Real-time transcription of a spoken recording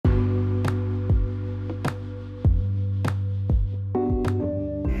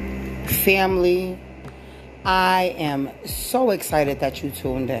Family, I am so excited that you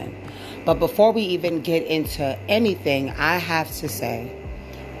tuned in. But before we even get into anything, I have to say,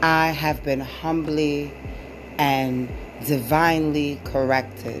 I have been humbly and divinely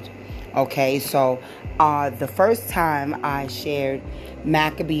corrected. Okay, so the first time I shared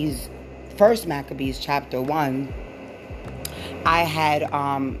First Maccabees chapter 1, I had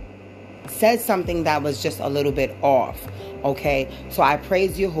said something that was just a little bit off. Okay, so I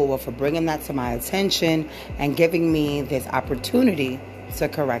praise Yahuwah for bringing that to my attention and giving me this opportunity to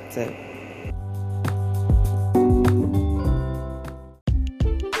correct it.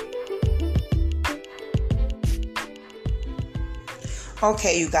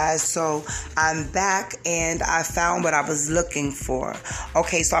 Okay, you guys, so I'm back and I found what I was looking for.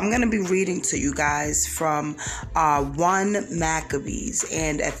 Okay, so I'm going to be reading to you guys from 1 Maccabees.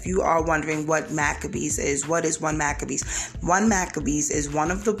 And if you are wondering what Maccabees is, what is 1 Maccabees? 1 Maccabees is one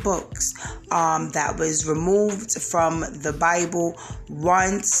of the books that was removed from the Bible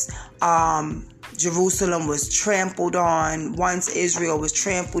once Jerusalem was trampled on, once Israel was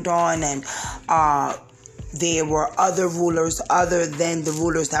trampled on, and there were other rulers other than the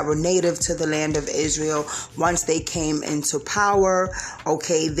rulers that were native to the land of Israel. Once they came into power,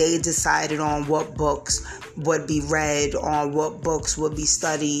 okay, they decided on what books would be read, on what books would be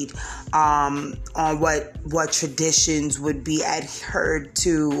studied, on what traditions would be adhered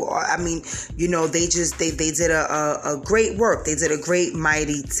to. They did a great work. They did a great,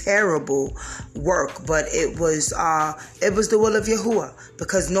 mighty, terrible work, but it was the will of Yahuwah,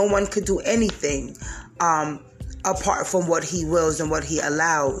 because no one could do anything apart from what he wills and what he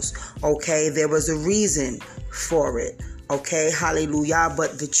allows. Okay, there was a reason for it. Okay, hallelujah.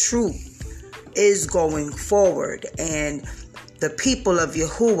 But the truth is going forward, and the people of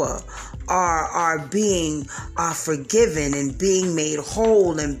Yahuwah are being forgiven and being made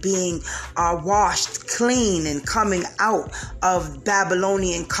whole and being washed clean and coming out of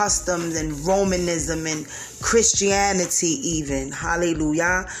Babylonian customs and Romanism and Christianity even.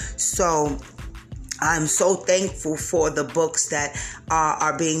 Hallelujah. So I'm so thankful for the books that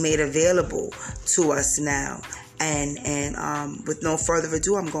are being made available to us now. And with no further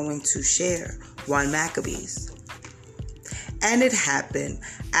ado, I'm going to share 1 Maccabees. And it happened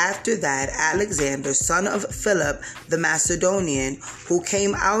after that Alexander, son of Philip the Macedonian, who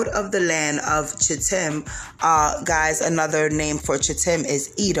came out of the land of Chittim, guys, another name for Chittim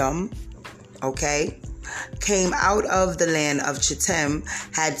is Edom, okay, came out of the land of Chittim,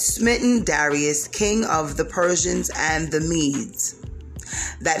 had smitten Darius, king of the Persians and the Medes,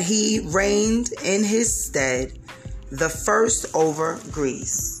 that he reigned in his stead, the first over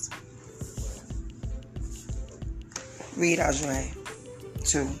Greece. Read Ajay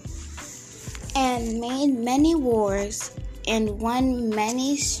 2. And made many wars, and won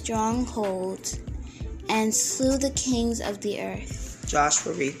many strongholds, and slew the kings of the earth.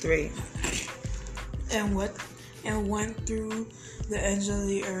 Joshua, read 3. And went through the ends of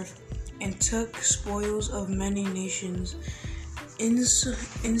the earth, and took spoils of many nations,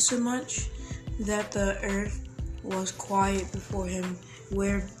 insomuch that the earth was quiet before him,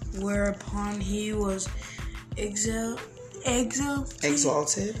 whereupon he was exalted, and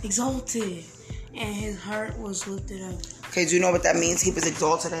his heart was lifted up. Okay, do you know what that means? He was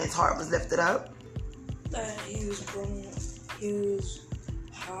exalted and his heart was lifted up? He was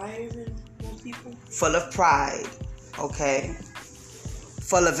higher than most people. Full of pride, okay?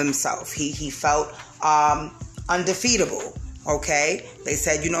 Full of himself. He felt undefeatable, okay? They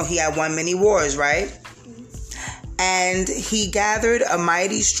said, he had won many wars, right? And he gathered a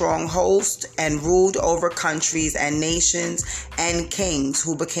mighty strong host and ruled over countries and nations and kings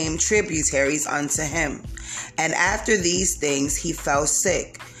who became tributaries unto him. And after these things he fell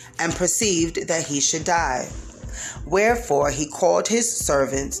sick and perceived that he should die. Wherefore he called his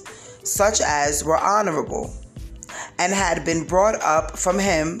servants, such as were honorable, and had been brought up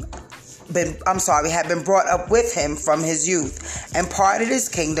with him from his youth, and parted his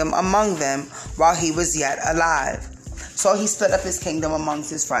kingdom among them while he was yet alive. So he split up his kingdom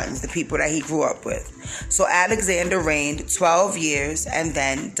amongst his friends, the people that he grew up with. So Alexander reigned 12 years and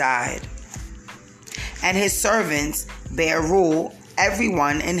then died. And his servants bare rule,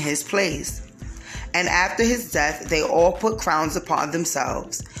 everyone in his place. And after his death, they all put crowns upon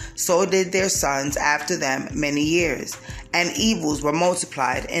themselves. So did their sons after them many years. And evils were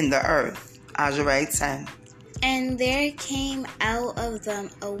multiplied in the earth. Ajay 10. And there came out of them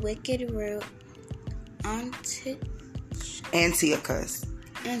a wicked root, Antiochus,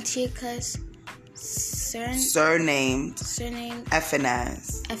 surnamed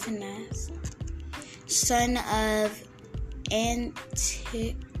Ephanas, son of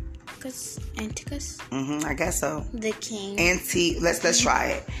Antiochus, I guess so. the king. Let's try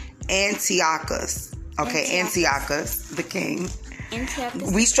it. Antiochus. Okay, Antiochus, the king.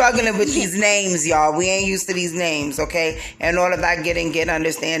 Antiochus. We struggling with these names, y'all. We ain't used to these names, okay? And all of that get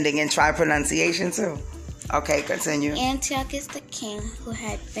understanding and try pronunciation too. Okay, continue. Antiochus the king, who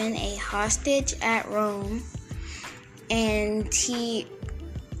had been a hostage at Rome, and he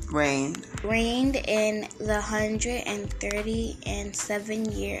reigned in the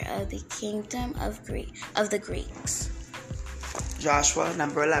 137th year of the kingdom of the Greeks. Joshua,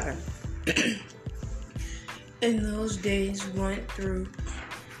 number 11. In those days went there,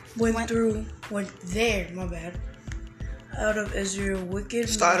 out of Israel wicked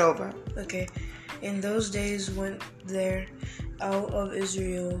Start over. Okay. In those days went there out of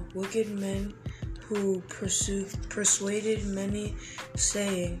Israel wicked men who persuaded many,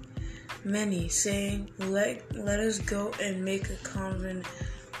 saying, let us go and make a covenant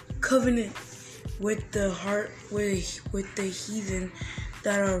with the heathen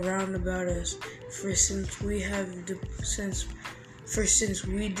that are round about us. For since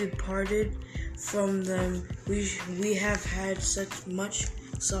we departed from them, we have had such much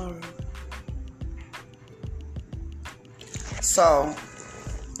sorrow. So,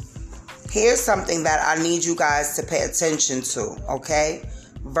 here's something that I need you guys to pay attention to, okay?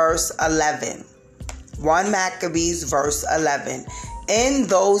 Verse 11. 1 Maccabees, verse 11. In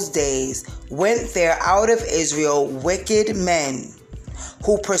those days went there out of Israel wicked men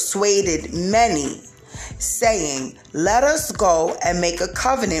who persuaded many, saying, let us go and make a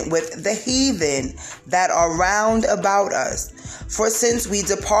covenant with the heathen that are round about us. For since we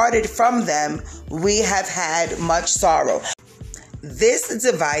departed from them, we have had much sorrow. This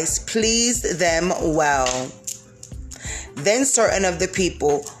device pleased them well. Then certain of the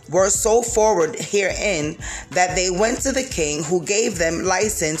people were so forward herein that they went to the king, who gave them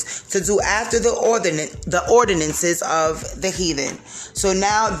license to do after the ordinances of the heathen. So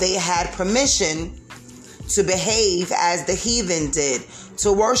now they had permission to behave as the heathen did,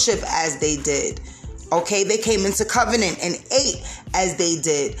 to worship as they did. Okay, they came into covenant and ate as they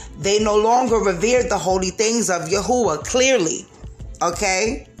did. They no longer revered the holy things of Yahuwah, clearly.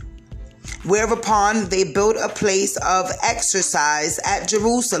 Okay? Whereupon they built a place of exercise at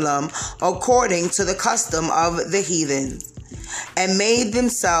Jerusalem according to the custom of the heathen, and made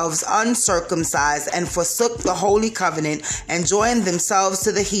themselves uncircumcised, and forsook the holy covenant, and joined themselves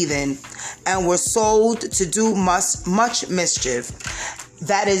to the heathen, and were sold to do much mischief.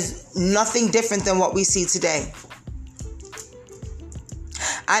 That is nothing different than what we see today.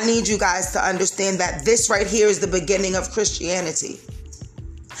 I need you guys to understand that this right here is the beginning of Christianity.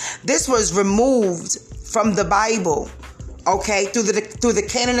 This was removed from the Bible, okay, through the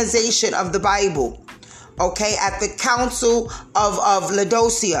canonization of the Bible, okay, at the Council of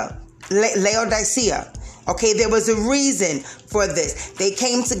Laodicea. Okay, there was a reason for this. They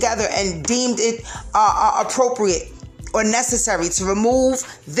came together and deemed it appropriate or necessary to remove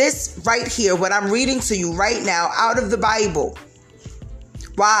this right here, what I'm reading to you right now, out of the Bible.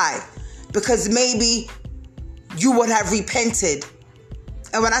 Why? Because maybe you would have repented.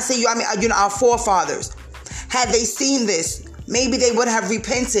 And when I say you, I mean, our forefathers. Had they seen this, maybe they would have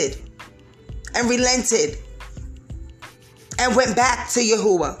repented and relented and went back to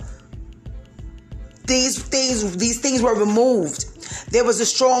Yahuwah. These things were removed. There was a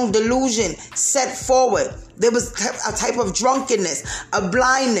strong delusion set forward. There was a type of drunkenness, a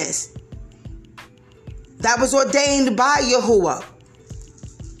blindness that was ordained by Yahuwah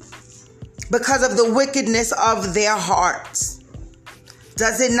because of the wickedness of their hearts.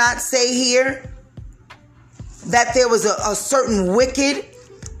 Does it not say here that there was a certain wicked?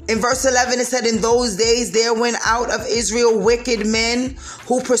 In verse 11 it said, in those days there went out of Israel wicked men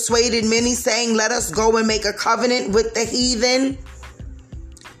who persuaded many, saying, let us go and make a covenant with the heathen.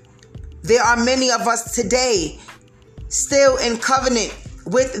 There are many of us today still in covenant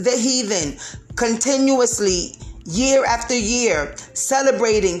with the heathen, continuously, year after year,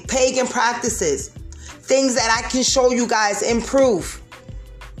 celebrating pagan practices, things that I can show you guys in proof,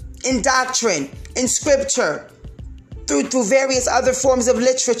 in doctrine, in scripture, through various other forms of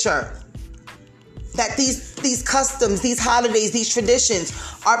literature, that these customs, these holidays, these traditions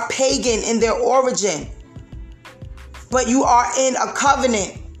are pagan in their origin. But you are in a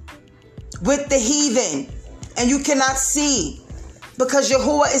covenant with the heathen, and you cannot see because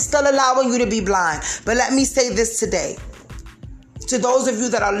Yahuwah is still allowing you to be blind. But let me say this today, to those of you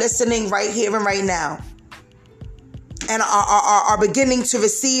that are listening right here and right now, and are beginning to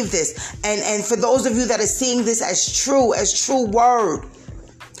receive this, and for those of you that are seeing this as true word,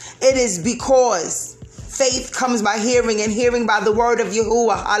 it is because faith comes by hearing, and hearing by the word of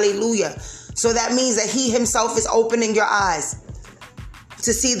Yahuwah. Hallelujah. So that means that he himself is opening your eyes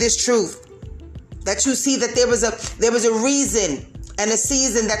to see this truth. That you see that there was a reason and a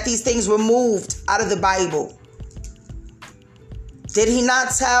season that these things were moved out of the Bible. Did he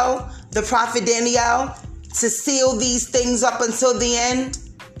not tell the prophet Daniel to seal these things up until the end?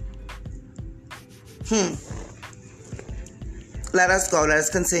 Let us go. Let us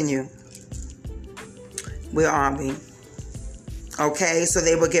continue. Where are we? Okay, so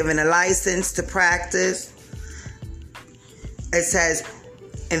they were given a license to practice. It says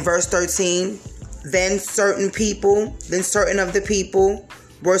in verse 13, then certain of the people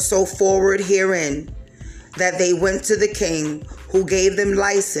were so forward herein that they went to the king, who gave them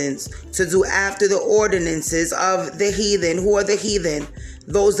license to do after the ordinances of the heathen. Who are the heathen?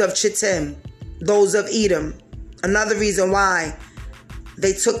 Those of Chittim, those of Edom. Another reason why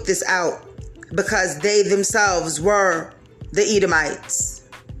they took this out, because they themselves were the Edomites.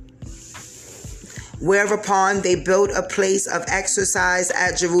 Whereupon they built a place of exercise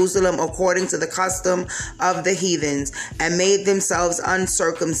at Jerusalem according to the custom of the heathens, and made themselves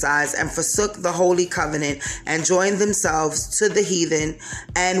uncircumcised, and forsook the holy covenant, and joined themselves to the heathen,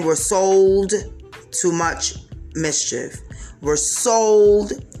 and were sold to much mischief. Were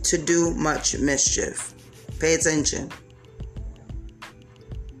sold to do much mischief. Pay attention.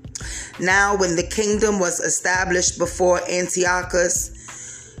 Now, when the kingdom was established before Antiochus,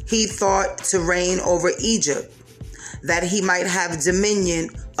 he thought to reign over Egypt, that he might have dominion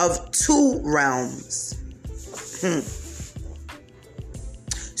of 2 realms.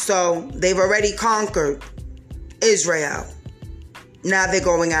 So they've already conquered Israel. Now they're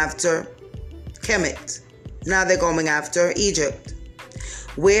going after Kemet. Now they're going after Egypt.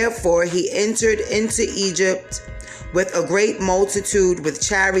 Wherefore he entered into Egypt with a great multitude, with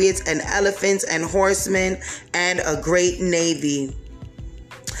chariots and elephants and horsemen, and a great navy,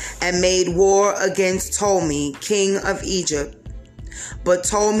 and made war against Ptolemy, king of Egypt. But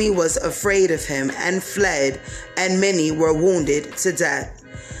Ptolemy was afraid of him and fled, and many were wounded to death.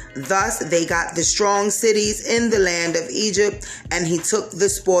 Thus they got the strong cities in the land of Egypt, and he took the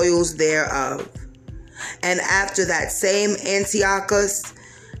spoils thereof. And after that same Antiochus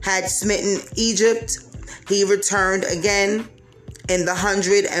had smitten Egypt, he returned again in the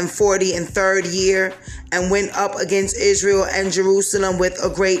 143rd year, and went up against Israel and Jerusalem with a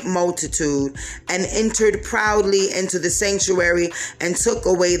great multitude, and entered proudly into the sanctuary, and took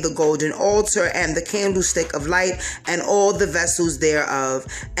away the golden altar, and the candlestick of light, and all the vessels thereof,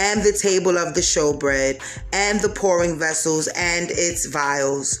 and the table of the showbread, and the pouring vessels, and its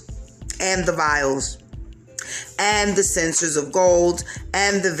vials, and the vials, and the censers of gold,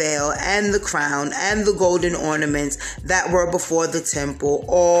 and the veil, and the crown, and the golden ornaments that were before the temple,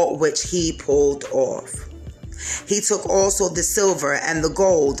 all which he pulled off. He took also the silver, and the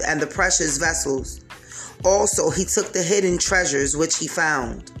gold, and the precious vessels. Also he took the hidden treasures which he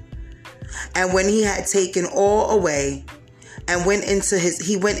found. And when he had taken all away, and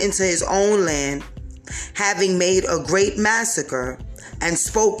he went into his own land, having made a great massacre, and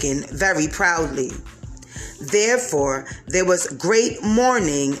spoken very proudly. Therefore there was great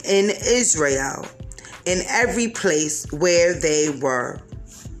mourning in Israel, in every place where they were.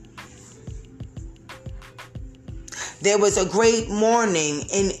 There was a great mourning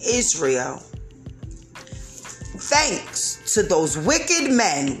in Israel, thanks to those wicked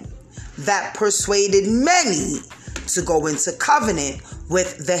men that persuaded many to go into covenant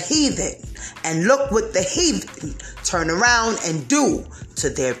with the heathen. And look what the heathen turn around and do to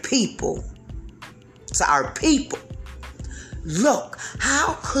their people. To our people. Look,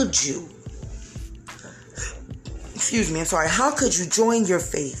 how could you join your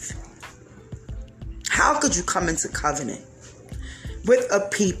faith? How could you come into covenant with a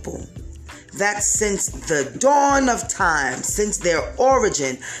people that since the dawn of time, since their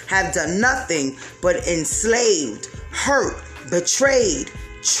origin, have done nothing but enslaved, hurt, betrayed,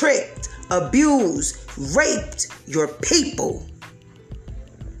 tricked, abused, raped your people?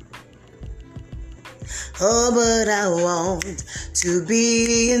 Oh, but I want to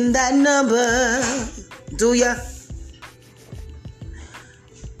be in that number. Do ya?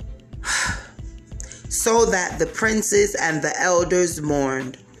 So that the princes and the elders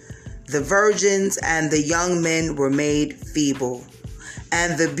mourned. The virgins and the young men were made feeble,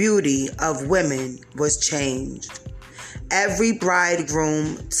 and the beauty of women was changed. Every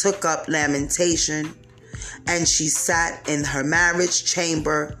bridegroom took up lamentation, and she sat in her marriage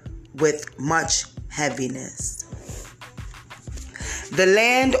chamber with much heaviness. The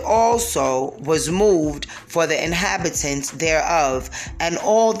land also was moved for the inhabitants thereof, and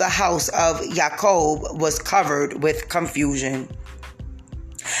all the house of Jacob was covered with confusion.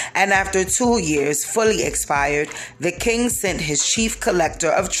 And after 2 years fully expired, the king sent his chief collector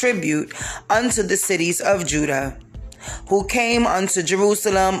of tribute unto the cities of Judah, who came unto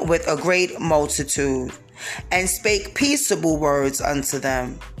Jerusalem with a great multitude, and spake peaceable words unto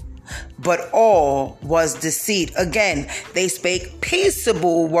them. But all was deceit. Again, they spake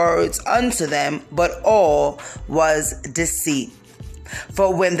peaceable words unto them, but all was deceit.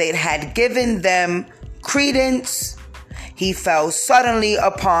 For when they had given them credence, he fell suddenly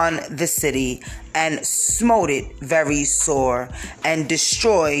upon the city, and smote it very sore, and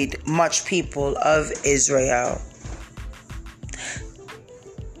destroyed much people of Israel.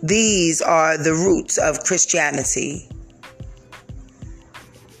 These are the roots of Christianity.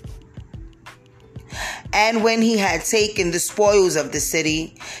 And when he had taken the spoils of the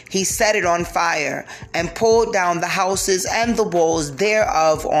city, he set it on fire, and pulled down the houses and the walls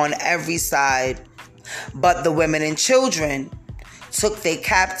thereof on every side. But the women and children took they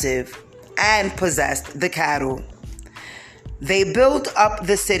captive, and possessed the cattle. They built up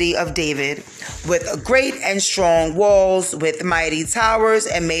the city of David with great and strong walls, with mighty towers,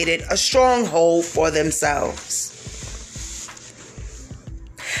 and made it a stronghold for themselves.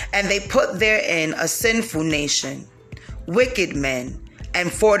 And they put therein a sinful nation, wicked men, and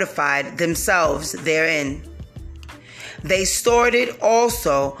fortified themselves therein. They stored it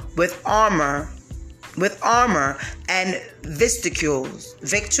also with armor and victuals.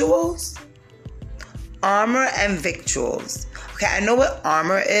 Armor and victuals. Okay, I know what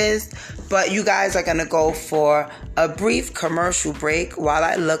armor is, but you guys are gonna go for a brief commercial break while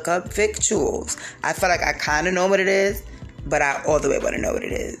I look up victuals. I feel like I kind of know what it is, but I all the way want to know what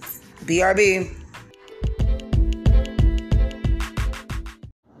it is. BRB.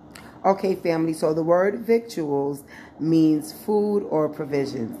 Okay, family, so the word victuals means food or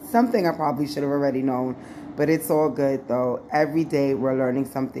provisions. Something I probably should have already known, but it's all good, though. Every day we're learning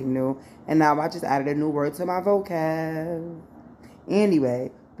something new, and now I just added a new word to my vocab. Anyway,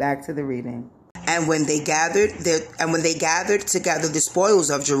 back to the reading. And when they gathered together the spoils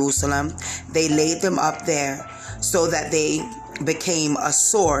of Jerusalem, they laid them up there, so that they became a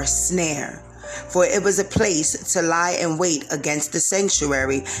sore snare. For it was a place to lie in wait against the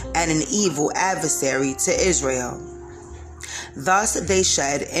sanctuary, and an evil adversary to Israel. Thus they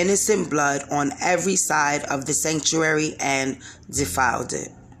shed innocent blood on every side of the sanctuary, and defiled it,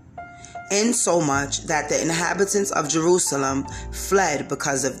 insomuch that the inhabitants of Jerusalem fled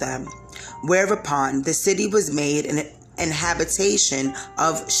because of them. Whereupon the city was made an habitation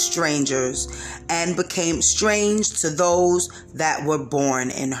of strangers, and became strange to those that were born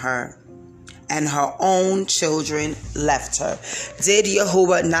in her. And her own children left her. Did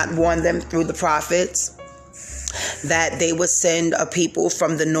Yahuwah not warn them through the prophets that they would send a people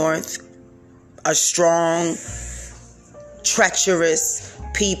from the north, a strong, treacherous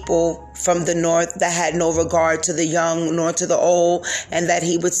people from the north that had no regard to the young nor to the old, and that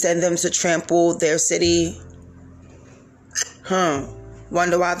he would send them to trample their city?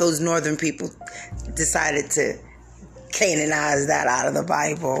 Wonder why those northern people decided to Canaanize that out of the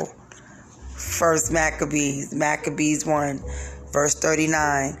Bible. First Maccabees 1, verse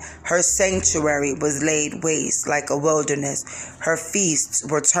 39. Her sanctuary was laid waste like a wilderness. Her feasts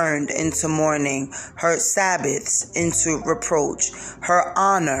were turned into mourning, her Sabbaths into reproach, her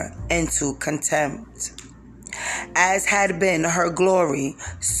honor into contempt. As had been her glory,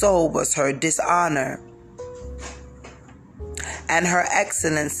 so was her dishonor, and her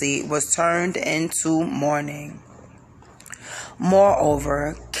excellency was turned into mourning.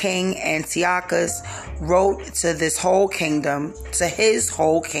 Moreover, King Antiochus wrote to his whole kingdom,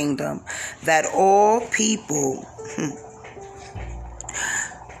 that all people,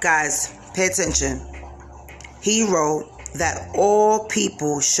 guys, pay attention. He wrote that all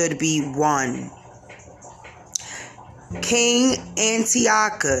people should be one. King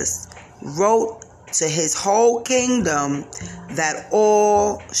Antiochus wrote to his whole kingdom that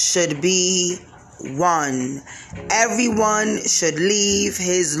all should be one. Everyone should leave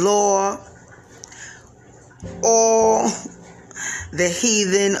his law. All the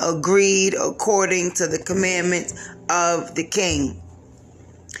heathen agreed according to the commandment of the king.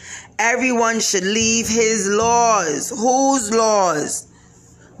 Everyone should leave his laws. Whose laws?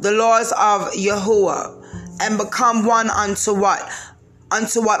 The laws of Yahuwah. And become one unto what?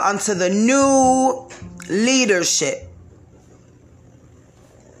 Unto the new leadership.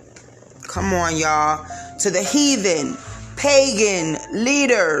 Come on, y'all. To the heathen, pagan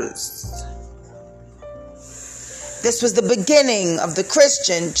leaders. This was the beginning of the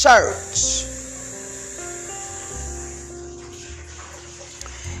Christian church.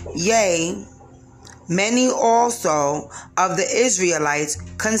 Yea, many also of the Israelites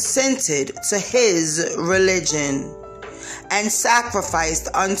consented to his religion, and sacrificed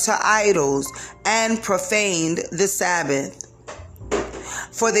unto idols, and profaned the Sabbath.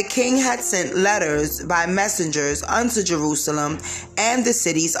 For the king had sent letters by messengers unto Jerusalem and the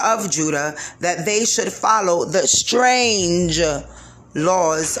cities of Judah, that they should follow the strange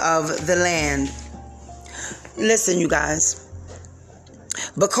laws of the land. Listen, you guys.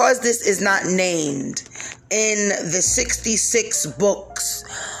 Because this is not named in the 66 books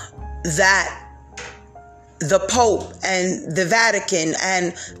that the Pope and the Vatican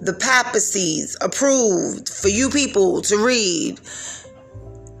and the papacies approved for you people to read,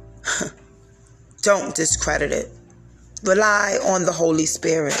 don't discredit it. Rely on the Holy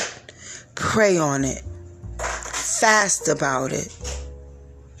Spirit. Pray on it. Fast about it.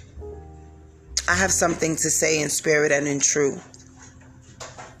 I have something to say in spirit and in truth.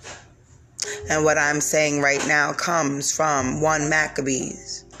 And what I'm saying right now comes from 1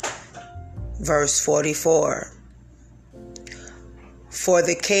 Maccabees, verse 44. For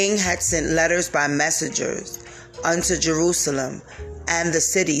the king had sent letters by messengers unto Jerusalem and the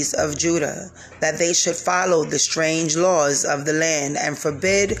cities of Judah, that they should follow the strange laws of the land, and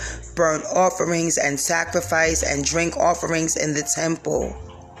forbid burnt offerings and sacrifice and drink offerings in the temple.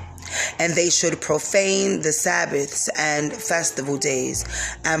 And they should profane the Sabbaths and festival days,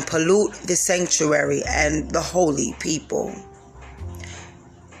 and pollute the sanctuary and the holy people.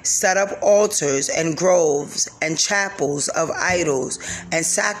 Set up altars and groves and chapels of idols, and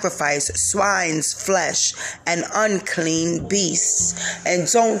sacrifice swine's flesh and unclean beasts. And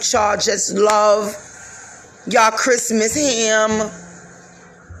don't y'all just love y'all Christmas ham?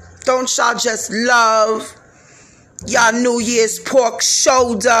 Don't y'all just love y'all New Year's pork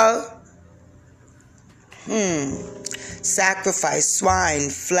shoulder? Sacrifice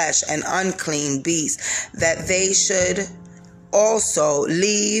swine flesh and unclean beasts, that they should also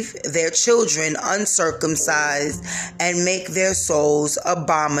leave their children uncircumcised, and make their souls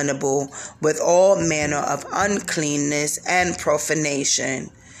abominable with all manner of uncleanness and profanation,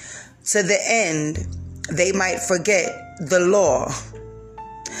 to the end they might forget the law.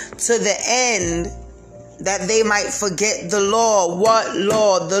 To the end that they might forget the law. What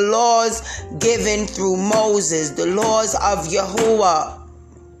law? The laws given through Moses, the laws of Yahuwah.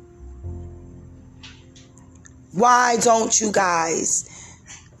 Why don't you guys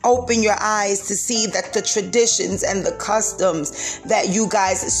open your eyes to see that the traditions and the customs that you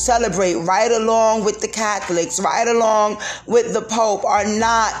guys celebrate right along with the Catholics, right along with the Pope, are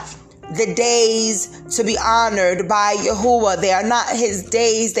not the days to be honored by Yahuwah? They are not his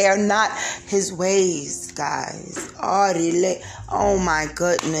days. They are not his ways, guys. Oh my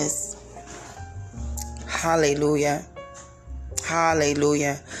goodness. Hallelujah.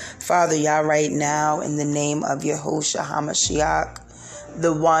 Hallelujah. Father, Yah, right now, in the name of Yahushua HaMashiach,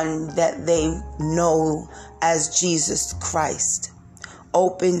 the one that they know as Jesus Christ,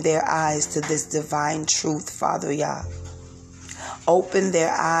 open their eyes to this divine truth, Father Yah. Open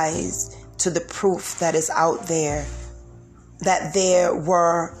their eyes to the proof that is out there, that there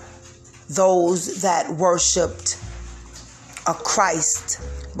were those that worshipped a Christ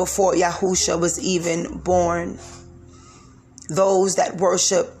before Yahushua was even born. Those that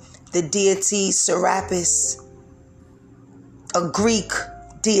worship the deity Serapis, a Greek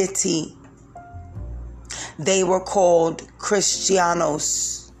deity. They were called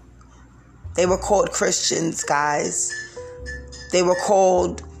Christianos. They were called Christians, guys. They were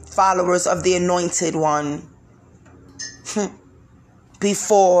called followers of the Anointed One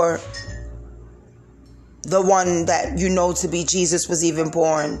before the one that you know to be Jesus was even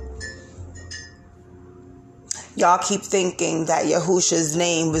born. Y'all keep thinking that Yahushua's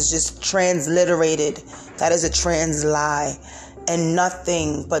name was just transliterated. That is a trans-lie. And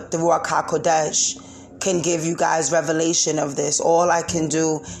nothing but the Ruach HaKodesh can give you guys revelation of this. All I can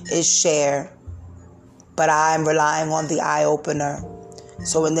do is share. But I'm relying on the eye-opener.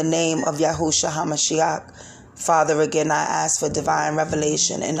 So in the name of Yahushua HaMashiach, Father, again, I ask for divine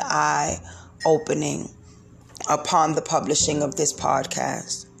revelation and eye-opening upon the publishing of this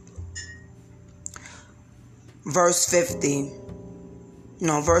podcast. Verse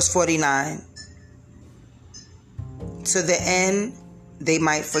 49. To the end they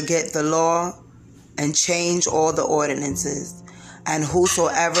might forget the law and change all the ordinances. And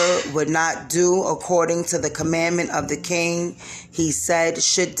whosoever would not do according to the commandment of the king, he said,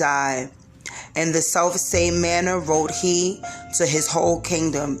 should die. In the self-same manner wrote he to his whole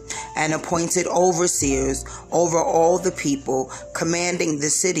kingdom, and appointed overseers over all the people, commanding the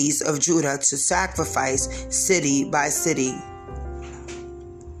cities of Judah to sacrifice city by city.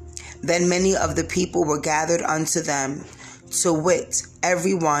 Then many of the people were gathered unto them, to wit,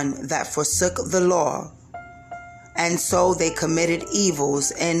 every one that forsook the law, and so they committed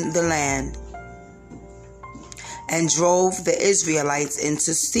evils in the land, and drove the Israelites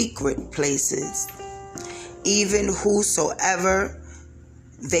into secret places, even whosoever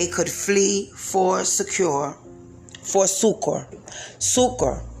they could flee for succor. Succor.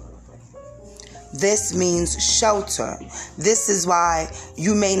 This means shelter. This is why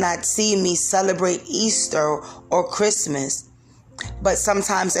you may not see me celebrate Easter or Christmas. But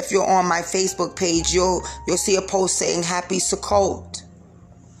sometimes if you're on my Facebook page, you'll see a post saying Happy Sukkot.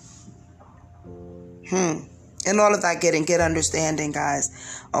 And all of that get understanding, guys.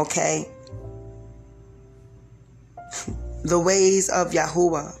 Okay? The ways of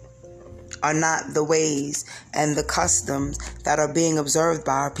Yahuwah are not the ways and the customs that are being observed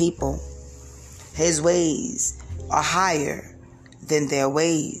by our people. His ways are higher than their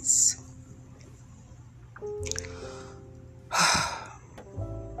ways.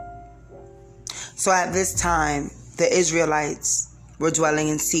 So at this time, the Israelites were dwelling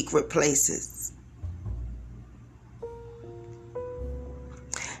in secret places.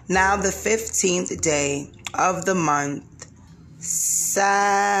 Now the 15th day of the month,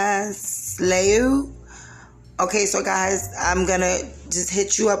 Sasleu. Okay, so guys, I'm going to just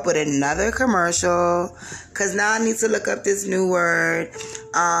hit you up with another commercial, because now I need to look up this new word,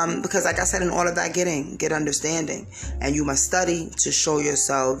 because like I said, in all of that get understanding, and you must study to show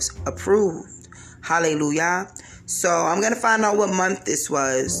yourselves approved. Hallelujah. So I'm going to find out what month this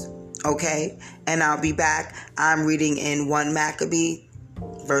was, okay, and I'll be back. I'm reading in 1 Maccabee,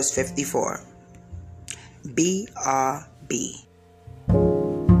 verse 54. BRB.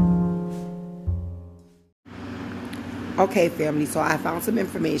 Okay, family, so I found some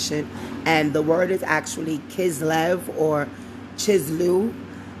information, and the word is actually Kislev or Chislu,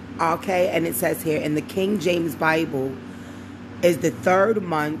 okay, and it says here in the King James Bible, it is the third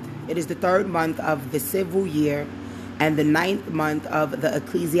month of the civil year and the 9th month of the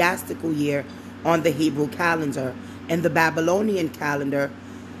ecclesiastical year on the Hebrew calendar. In the Babylonian calendar,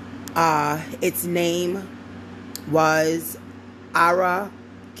 its name was Ara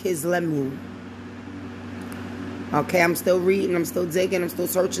Kislemu. Okay, I'm still reading, I'm still digging, I'm still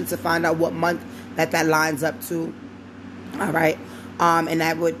searching to find out what month that lines up to. All right. And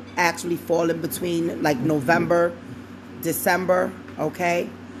that would actually fall in between like November, December. Okay.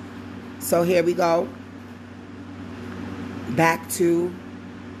 So here we go. Back to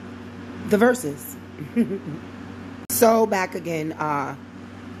the verses. So back again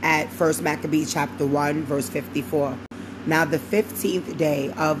at 1 Maccabees chapter 1, verse 54. Now the 15th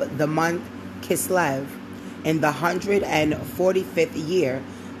day of the month Kislev, in the 145th year,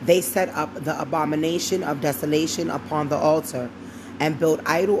 they set up the abomination of desolation upon the altar, and built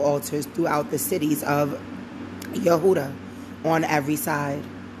idol altars throughout the cities of Yehudah on every side,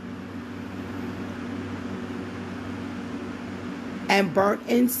 and burnt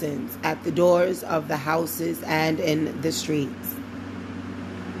incense at the doors of the houses and in the streets.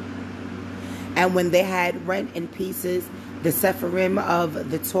 And when they had rent in pieces the Sepharim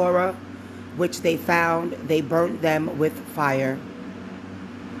of the Torah, which they found, they burnt them with fire.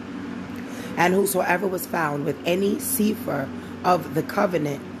 And whosoever was found with any sefer of the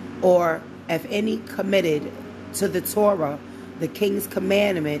covenant, or if any committed to the Torah, the king's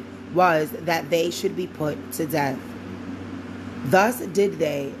commandment was that they should be put to death. Thus did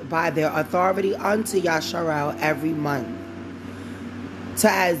they by their authority unto Yasharel every month, to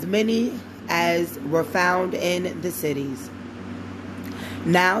as many as were found in the cities.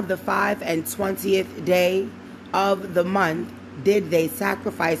 Now the 25th day of the month did they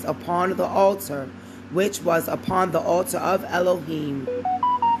sacrifice upon the altar, which was upon the altar of Elohim,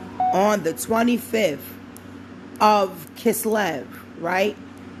 on the 25th of Kislev, right?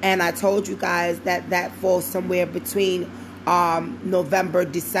 And I told you guys that falls somewhere between November,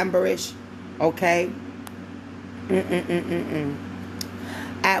 December-ish, okay?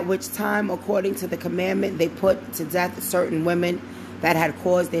 At which time, according to the commandment, they put to death certain women that had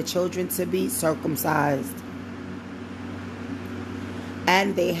caused their children to be circumcised.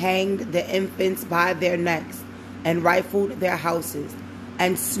 And they hanged the infants by their necks, and rifled their houses,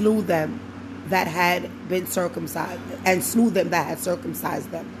 and slew them that had been circumcised, and slew them that had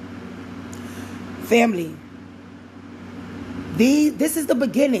circumcised them. Family, this is the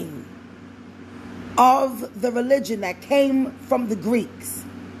beginning of the religion that came from the Greeks.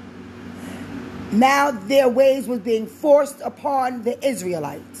 Now their ways was being forced upon the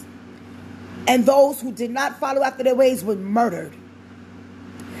Israelites. And those who did not follow after their ways were murdered.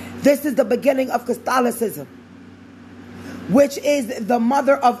 This is the beginning of Catholicism, which is the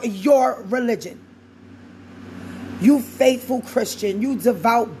mother of your religion. You faithful Christian, you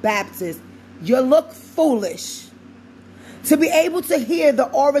devout Baptist, you look foolish to be able to hear the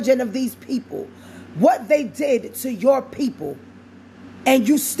origin of these people, what they did to your people, and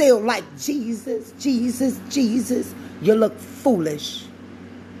you still like Jesus, Jesus, Jesus. You look foolish,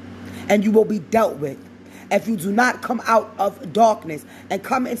 and you will be dealt with. If you do not come out of darkness and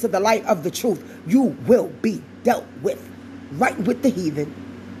come into the light of the truth, you will be dealt with, right with the heathen.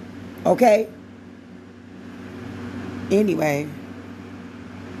 Okay? Anyway,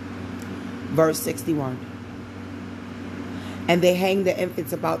 verse 61. And they hanged the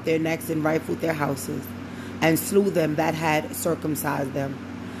infants about their necks and rifled their houses, and slew them that had circumcised them.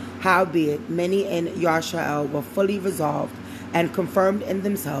 Howbeit, many in Yashar'el were fully resolved and confirmed in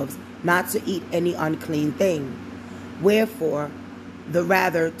themselves not to eat any unclean thing. Wherefore, the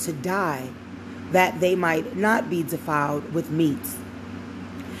rather to die, that they might not be defiled with meats,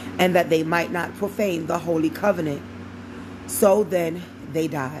 and that they might not profane the holy covenant. So then they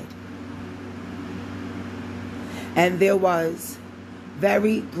died. And there was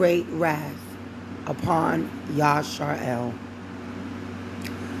very great wrath upon Yashar'el.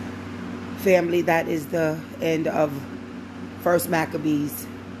 Family, that is the end of 1 Maccabees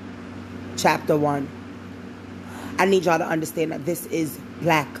chapter 1. I need y'all to understand that this is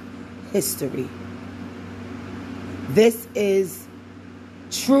black history. This is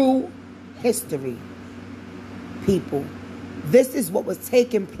true history, people. This is what was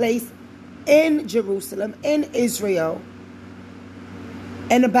taking place in Jerusalem, in Israel,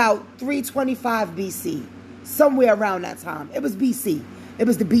 in about 325 BC, somewhere around that time. It was BC. It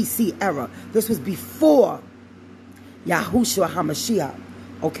was the BC era. This was before Yahushua HaMashiach.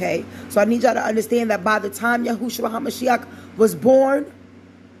 Okay? So I need y'all to understand that by the time Yahushua HaMashiach was born,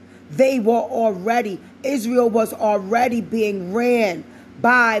 Israel was already being ran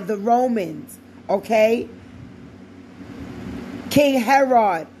by the Romans. Okay? King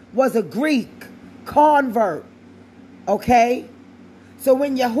Herod was a Greek convert. Okay? So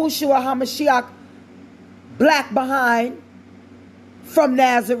when Yahushua HaMashiach, black behind, from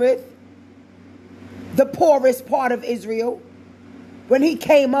Nazareth, the poorest part of Israel, when he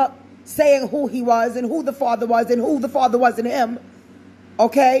came up saying who he was and who the Father was and who the Father was in him,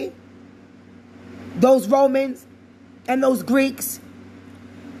 okay? Those Romans and those Greeks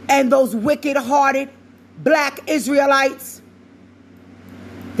and those wicked-hearted black Israelites,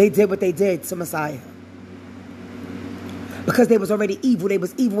 they did what they did to Messiah. Because they was already evil. They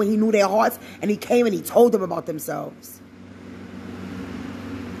was evil when he knew their hearts, and he came and he told them about themselves.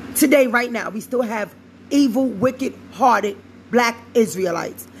 Today, right now, we still have evil, wicked-hearted black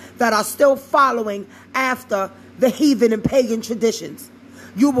Israelites that are still following after the heathen and pagan traditions.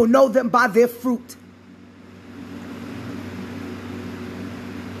 You will know them by their fruit.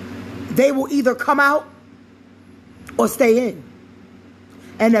 They will either come out or stay in.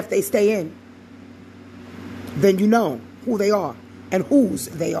 And if they stay in, then you know who they are and whose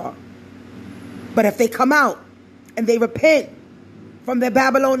they are. But if they come out and they repent from their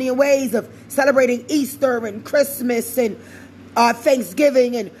Babylonian ways of celebrating Easter and Christmas and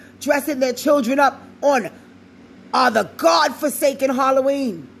Thanksgiving and dressing their children up on the God-forsaken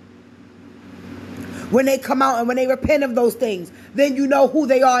Halloween, when they come out and when they repent of those things, then you know who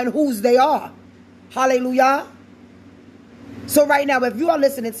they are and whose they are. Hallelujah. So right now, if you are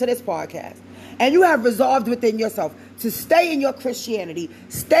listening to this podcast and you have resolved within yourself to stay in your Christianity,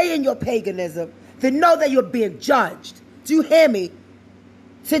 stay in your paganism, then know that you're being judged. Do you hear me?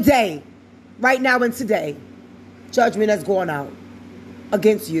 Today, right now and today, judgment has gone out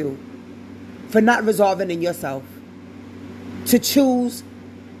against you for not resolving in yourself to choose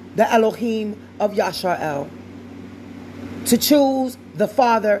the Elohim of Yashar'el, to choose the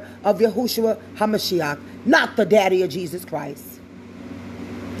father of Yahushua HaMashiach, not the daddy of Jesus Christ.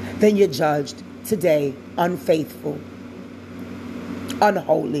 Then you're judged today unfaithful,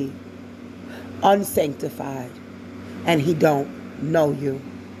 unholy, unsanctified, and he don't know you.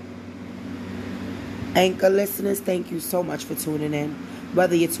 Anchor listeners, thank you so much for tuning in.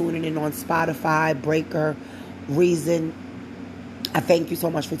 Whether you're tuning in on Spotify, Breaker, Reason, I thank you so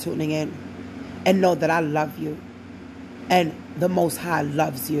much for tuning in. And know that I love you. And the Most High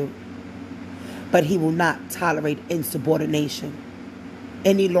loves you. But he will not tolerate insubordination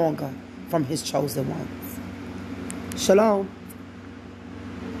any longer from his chosen ones. Shalom.